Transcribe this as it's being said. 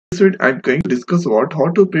This video I'm going to discuss how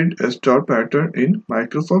to print a star pattern in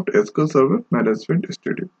Microsoft SQL Server Management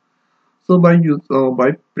Studio. So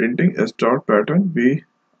by printing a star pattern,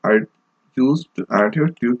 I used add here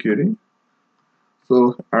two query.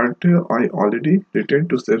 So add here I already written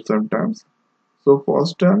to save sometimes. So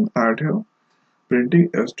first time add here printing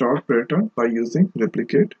a star pattern by using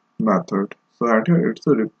replicate method. So add here it's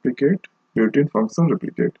a replicate built-in function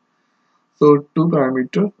replicate. So two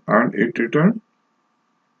parameter and it return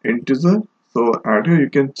integer. So add here you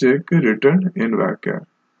can check return in varchar.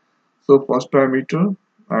 So first parameter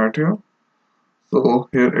add here. So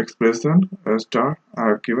here expression star I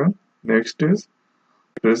have given. Next is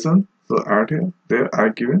expression. So add here there I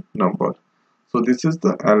given number. So this is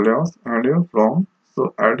the alias and here from.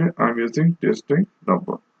 So add here I am using testing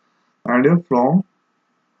number. And here from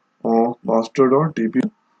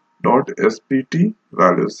master.db.spt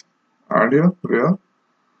values. And here where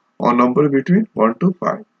or number between 1 to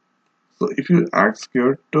 5. So if you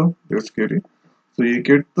execute this query, so you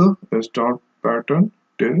get the start pattern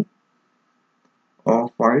till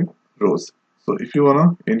 5 rows. So if you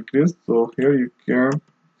wanna increase, so here you can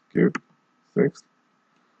give 6.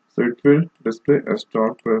 So it will display a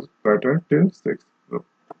start pattern till 6 rows.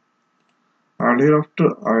 And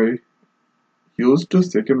hereafter I used the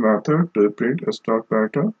second method to print a start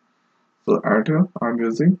pattern. So at here I'm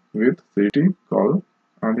using with city column,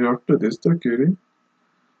 and hereafter this the query.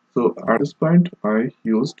 So at this point I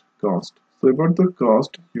used cost. So about the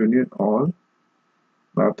cost union all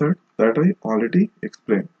method that I already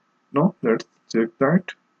explained. Now let's check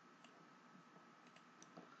that.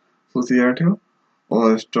 So see at here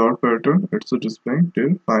or star pattern it's displaying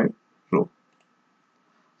till 5 row.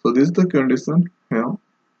 So this is the condition here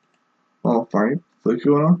of 5. So if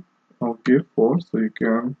you wanna give 4, so you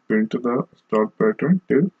can print the star pattern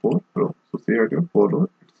till 4 row. So see at here 4 row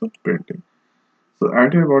it's a printing. So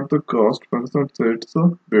at here about the cost function, so it's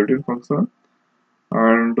a built-in function,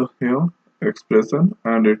 and here expression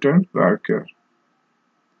and return varchar.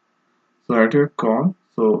 So at here call,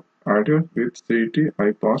 so at here with ct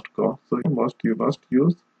I passed call, so you must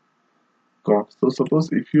use call. So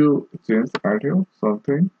suppose if you change at here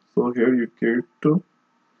something, so here you get to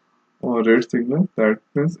red signal, that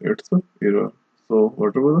means it's a error. So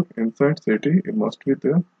whatever inside ct it must be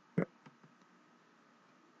there.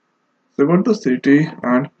 So about the city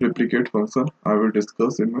and replicate function I will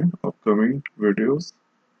discuss in my upcoming videos,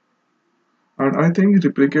 and I think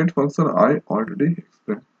replicate function I already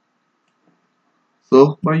explained.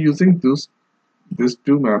 So by using these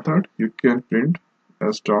two methods you can print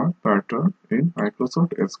a star pattern in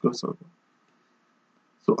Microsoft SQL Server.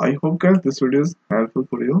 So I hope guys this video is helpful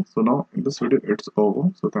for you. So now in this video it's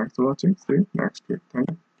over. So thanks for watching. See you next week. Thank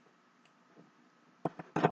you.